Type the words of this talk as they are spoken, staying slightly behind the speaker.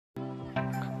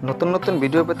নতুন নতুন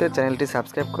ভিডিও পেতে চ্যানেলটি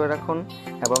সাবস্ক্রাইব করে রাখুন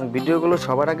এবং ভিডিওগুলো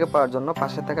সবার আগে পাওয়ার জন্য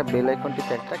পাশে থাকা বেল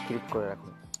আইকনটিতে একটা ক্লিক করে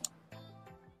রাখুন।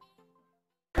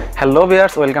 Hello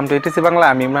viewers, welcome to ETC Bangla.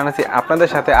 আমি ইমরান আছি আপনাদের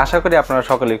সাথে। আশা করি আপনারা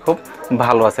সকলেই খুব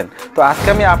ভালো আছেন। তো আজকে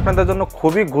আমি আপনাদের জন্য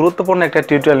খুবই গুরুত্বপূর্ণ একটা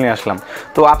টিউটোরিয়াল নিয়ে আসলাম।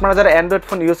 তো আপনারা যারা অ্যান্ড্রয়েড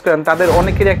ফোন ইউজ করেন তাদের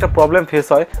অনেকেরই একটা প্রবলেম ফেস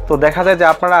হয়। তো দেখা যায় যে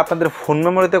আপনারা আপনাদের ফোন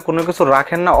মেমোরিতে কোনো কিছু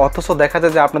রাখেন না, অথচ দেখা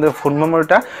যায় যে আপনাদের ফোন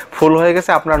মেমোরিটা ফুল হয়ে গেছে,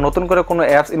 আপনারা নতুন করে কোনো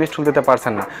অ্যাপস ইনস্টল দিতে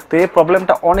পারছেন না। তো এই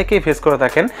প্রবলেমটা অনেকেই ফেস করে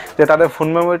থাকেন যে তাদের ফোন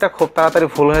মেমোরিটা খুব তাড়াতাড়ি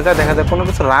ফুল হয়ে যায়, দেখা যায় কোনো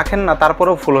কিছু রাখেন না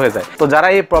তারপরেও ফুল হয়ে যায়। তো যারা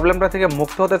এই প্রবলেমটা থেকে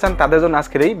মুক্ত হতে চান তাদের জন্য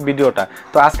আজকের এই ভিডিওটা।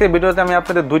 তো আজকের ভিডিওতে আমি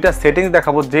আপনাদের দুইটা সেটিংস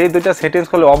দেখাবো, যেই দুইটা সেটিংস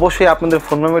করলে অবশ্যই আপনাদের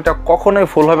ফোন মেমোরিটা কখনোই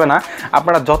ফুল হবে না।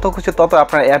 আপনারা যত খুশি তত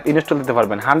আপনার অ্যাপ ইনস্টল দিতে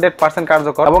পারবেন, 100%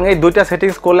 কার্যকর। এবং এই দুইটা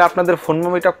সেটিংস করলে আপনাদের ফোন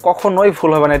মেমোরিটা কখনোই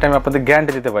ফুল হবে না, এটা আমি আপনাদের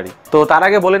গ্যারান্টি দিতে পারি। তো তার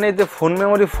আগে বলে নিই যে ফোন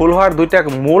মেমোরি ফুল হওয়ার দুইটা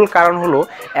মূল কারণ হলো,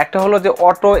 একটা হলো যে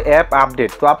অটো অ্যাপ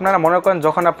আপডেট। তো আপনারা মনে করেন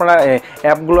যখন আপনারা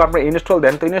অ্যাপগুলো আপনারা ইনস্টল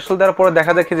দেন, তো ইনস্টল দেওয়ার পরে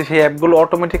দেখা যায় যে সেই অ্যাপগুলো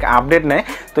অটোমেটিক আপডেট নেয়।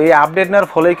 তো এই আপডেট নেওয়ার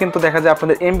ফলেই কিন্তু দেখা যায়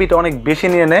আপনাদের এমবিটা অনেক বেশি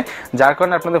নিয়ে নেয়, যার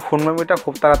কারণে আপনাদের ফোন মেমোরিটা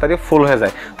খুব তাড়াতাড়ি ফুল হয়ে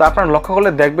যায়। তো আপনারা লক্ষ্য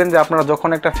করলে দেখবেন যে আপনারা যখন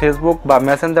একটা ফেসবুক বা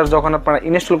মেসেঞ্জার যখন আপনারা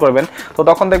ইনস্টল করবেন, তো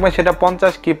তখন দেখবেন সেটা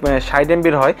 50 কি 60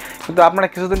 এমবির হয়। কিন্তু আপনারা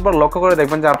কিছুদিন পর লক্ষ্য করে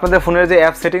দেখবেন যে আপনাদের ফোনের যে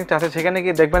অ্যাপ সেটিংসটা আছে সেখানে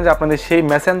গিয়ে দেখবেন যে আপনাদের সেই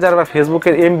মেসেঞ্জার বা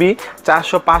ফেসবুকের এমবি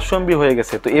 400-500 এমবি হয়ে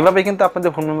গেছে। তো এভাবে কিন্তু আপনাদের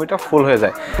ফোন মেমোরিটা ফুল হয়ে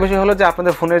যায়। বিষয় হলো যে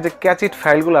আপনাদের ফোনের যে ক্যাচিট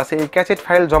ফাইলগুলো আছে, এই ক্যাচিট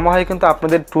ফাইল জমা হয় কিন্তু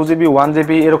আপনাদের 2GB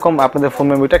 1GB এরকম আপনাদের ফোন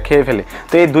মেমোরিটা খেয়ে ফেলে।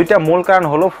 তো এই দুইটা মূল কারণ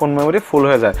হলো ফোন মেমোরি ফুল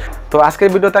হয়ে যায়। তো আজকের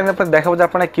ভিডিওতে আমি আপনাদের দেখাবো যে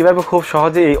আপনারা কীভাবে খুব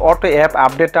সহজে এই অটো অ্যাপ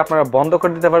আপডেটটা আপনারা বন্ধ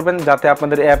করে দিতে পারবেন, যাতে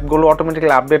আপনাদের অ্যাপগুলো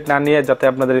অটোমেটিক্যালি আপডেট না নিয়ে যাতে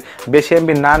আপনাদের বেশি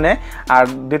এমবি না নেয়। আর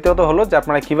দ্বিতীয়ত হলো যে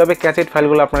আপনারা কীভাবে ক্যাচিট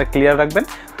ফাইলগুলো আপনারা ক্লিয়ার রাখবেন।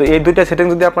 তো এই দুইটা সেটিং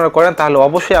যদি আপনারা করেন তাহলে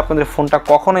অবশ্যই আপনাদের ফোনটা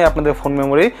কখনোই আপনাদের ফোন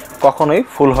মেমোরি কখনোই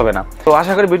ফুল হবে না। তো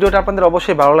আশা করি ভিডিওটা আপনাদের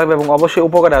অবশ্যই ভালো লাগবে এবং অবশ্যই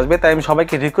উপকারে আসবে। তাই আমি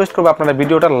সবাইকে রিকোয়েস্ট করবো আপনারা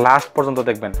ভিডিওটা লাস্ট পর্যন্ত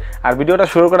দেখবেন। আর ভিডিওটা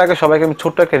শুরু করার আগে সবাইকে আমি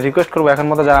ছোট্ট একটা রিকোয়েস্ট করবো, এখন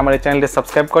মতো যারা আমার এই চ্যানেলটি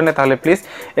সাবস্ক্রাইব করেন তাহলে প্লিজ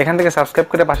এখান থেকে সাবস্ক্রাইব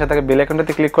করে পাশে থাকা বেল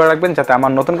আইকনটাতে ক্লিক করে রাখবেন, যাতে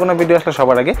আমার নতুন কোনো ভিডিও আসলে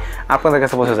সবার আগে আপনাদের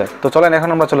কাছে পৌঁছে যায়। তো চলেন এখন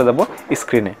আমরা চলে যাব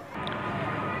স্ক্রিনে।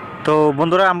 তো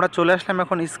বন্ধুরা, আমরা চলে আসলাম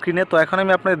এখন স্ক্রিনে। তো এখন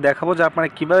আমি আপনাদের দেখাবো যে আপনারা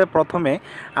কীভাবে প্রথমে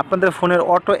আপনাদের ফোনের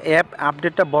অটো অ্যাপ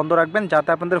আপডেটটা বন্ধ রাখবেন, যাতে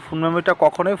আপনাদের ফোন মেমোরিটা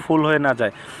কখনোই ফুল হয়ে না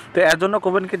যায়। তো এর জন্য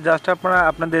করবেন কি, জাস্ট আপনারা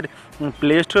আপনাদের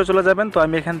প্লে স্টোরে চলে যাবেন। তো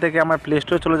আমি এখান থেকে আমার প্লে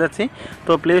স্টোরে চলে যাচ্ছি।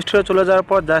 তো প্লে স্টোরে চলে যাওয়ার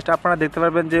পর জাস্ট আপনারা দেখতে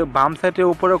পারবেন যে বাম সাইডের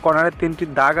উপরে কর্নারে 3টি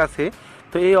দাগ আছে।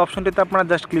 তো এই অপশনটিতে আপনারা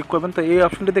জাস্ট ক্লিক করবেন। তো এই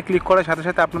অপশনটিতে ক্লিক করার সাথে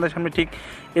সাথে আপনাদের সামনে ঠিক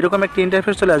এরকম একটি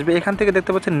ইন্টারফেস চলে আসবে। এখান থেকে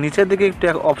দেখতে পাচ্ছেন নিচের দিকে একটি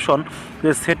অপশন,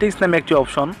 যে সেটিংস নামে একটি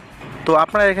অপশন। তো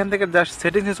আপনারা এখান থেকে জাস্ট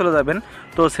সেটিংসে চলে যাবেন।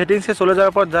 তো সেটিংসে চলে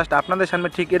যাওয়ার পর জাস্ট আপনাদের সামনে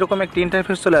ঠিক এরকম একটি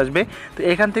ইন্টারফেস চলে আসবে। তো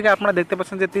এখান থেকে আপনারা দেখতে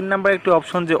পাচ্ছেন যে 3 নম্বর একটি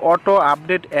অপশন, যে অটো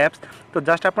আপডেট অ্যাপস। তো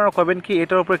জাস্ট আপনারা করবেন কি,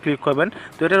 এটার উপরে ক্লিক করবেন।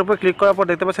 তো এটার উপরে ক্লিক করার পর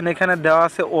দেখতে পাচ্ছেন এখানে দেওয়া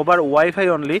আছে ওভার ওয়াইফাই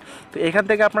অনলি। তো এখান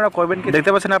থেকে আপনারা করবেন কি,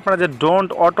 দেখতে পাচ্ছেন আপনারা যে don't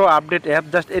auto update app,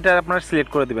 just এটা আপনারা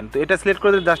সিলেক্ট করে দেবেন। তো এটা সিলেক্ট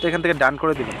করে দিয়ে জাস্ট এখান থেকে ডান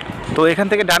করে দেবেন। তো এখান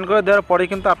থেকে ডান করে দেওয়ার পরে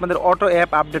কিন্তু আপনাদের অটো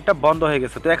অ্যাপ আপডেটটা বন্ধ হয়ে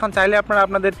গেছে। তো এখন চাইলে আপনারা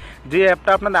আপনাদের যে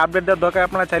অ্যাপটা আপনাদের আপডেট দেওয়ার দরকার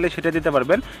আপনারা চাইলে সেটা দিতে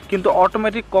পারবেন, কিন্তু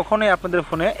অটোমেটিক কখনোই আপনাদের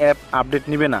ফোনে অ্যাপ আপডেট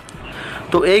নেবে না।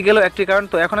 তো এই গেল একটি কারণ।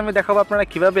 তো এখন আমি দেখাবো আপনারা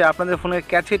কীভাবে আপনাদের ফোনের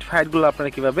ক্যাচিট ফাইলগুলো আপনারা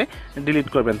কীভাবে ডিলিট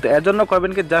করবেন। তো এর জন্য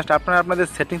করবেন কি, জাস্ট আপনারা আপনাদের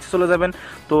সেটিংসে চলে যাবেন।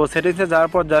 তো সেটিংসে যাওয়ার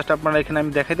পর জাস্ট আপনারা এখানে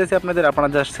আমি দেখাইতেছি আপনাদের, আপনারা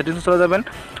জাস্ট সেটিংসে চলে যাবেন।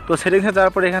 তো সেটিংসে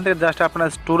যাওয়ার পর এখান থেকে জাস্ট আপনারা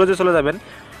স্টোরেজে চলে যাবেন।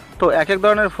 তো এক এক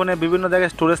ধরনের ফোনে বিভিন্ন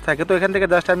জায়গায় স্টোরেজ থাকে। তো এখান থেকে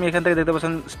জাস্ট আমি এখান থেকে দেখতে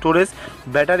পাচ্ছেন storage,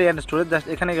 battery and storage, just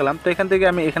এখানে গেলাম। তো এখান থেকে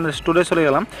আমি এখানে স্টোরেজ চলে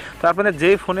গেলাম। তো আপনাদের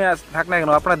যেই ফোনে থাক না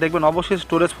কেন আপনারা দেখবেন অবশ্যই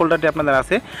স্টোরেজ ফোল্ডারটি আপনাদের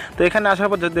আছে। তো এখানে আসার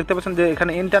পর দেখতে পাচ্ছেন যে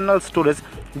এখানে ইন্টারনাল স্টোরেজ,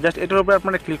 জাস্ট এটার উপরে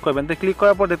আপনারা ক্লিক করবেন। তো ক্লিক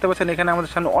করার পর দেখতে পাচ্ছেন এখানে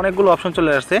আমাদের সামনে অনেকগুলো অপশন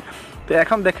চলে আসছে। তো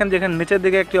এখন দেখেন যে এখানে নিচের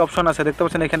দিকে একটি অপশন আছে, দেখতে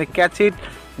পাচ্ছেন এখানে ক্যাচিট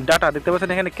ডাটা, দেখতে পাচ্ছেন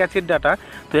এখানে ক্যাচিট ডাটা।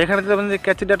 তো এখানে দেখতে পাচ্ছেন যে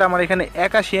ক্যাচিট ডাটা আমার এখানে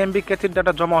 81 MB ক্যাচিট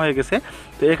ডাটা জমা হয়ে গেছে।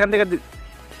 তো এখান থেকে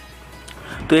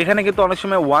এখানে কিন্তু অনেক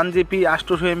সময় 1GB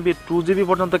 800 MB 2GB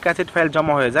পর্যন্ত ক্যাসেট ফাইল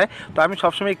জমা হয়ে যায়। তো আমি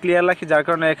সবসময় ক্লিয়ার রাখি, যার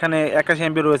কারণে এখানে 81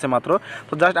 MB রয়েছে মাত্র।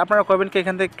 তো জাস্ট আপনারা করবেন কি,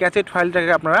 এখান থেকে ক্যাসেট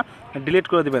ফাইলটাকে আপনারা ডিলিট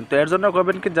করে দেবেন। তো এর জন্য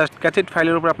করবেন কি, জাস্ট ক্যাসেট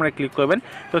ফাইলের উপর আপনারা ক্লিক করবেন।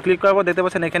 তো ক্লিক করার পর দেখতে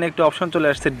পাচ্ছেন এখানে একটি অপশন চলে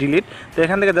আসছে ডিলিট। তো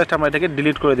এখান থেকে জাস্ট আপনারা এটাকে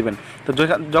ডিলিট করে দেবেন। তো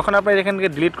যখন আপনারা এখান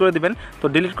থেকে ডিলিট করে দেবেন, তো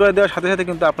ডিলিট করে দেওয়ার সাথে সাথে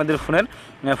কিন্তু আপনাদের ফোনের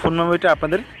ফোন মেমোরিটা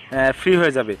আপনাদের ফ্রি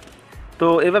হয়ে যাবে। তো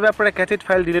এভাবে আপনারা ক্যাচিট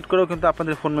ফাইল ডিলিট করেও কিন্তু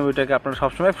আপনাদের ফোন মেমোরিটাকে আপনারা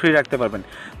সবসময় ফ্রি রাখতে পারবেন।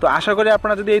 তো আশা করি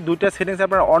আপনারা যদি এই দুইটা সেটিংস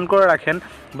আপনারা অন করে রাখেন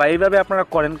বা এইভাবে আপনারা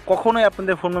করেন, কখনোই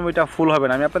আপনাদের ফোন মেমোরিটা ফুল হবে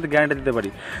না, আমি আপনাদের গ্যারান্টি দিতে পারি।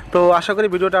 তো আশা করি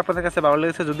ভিডিওটা আপনাদের কাছে ভালো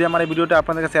লেগেছে। যদি আমার এই ভিডিওটা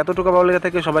আপনাদের কাছে এতটুকু ভালো লেগে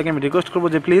থাকে, সবাইকে আমি রিকোয়েস্ট করবো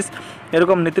যে প্লিজ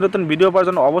এরকম নিত্য নতুন ভিডিও পাওয়ার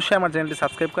জন্য অবশ্যই আমার চ্যানেলটি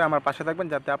সাবস্ক্রাইব করে আমার পাশে থাকবেন,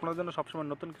 যাতে আপনাদের জন্য সবসময়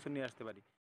নতুন কিছু নিয়ে আসতে পারি।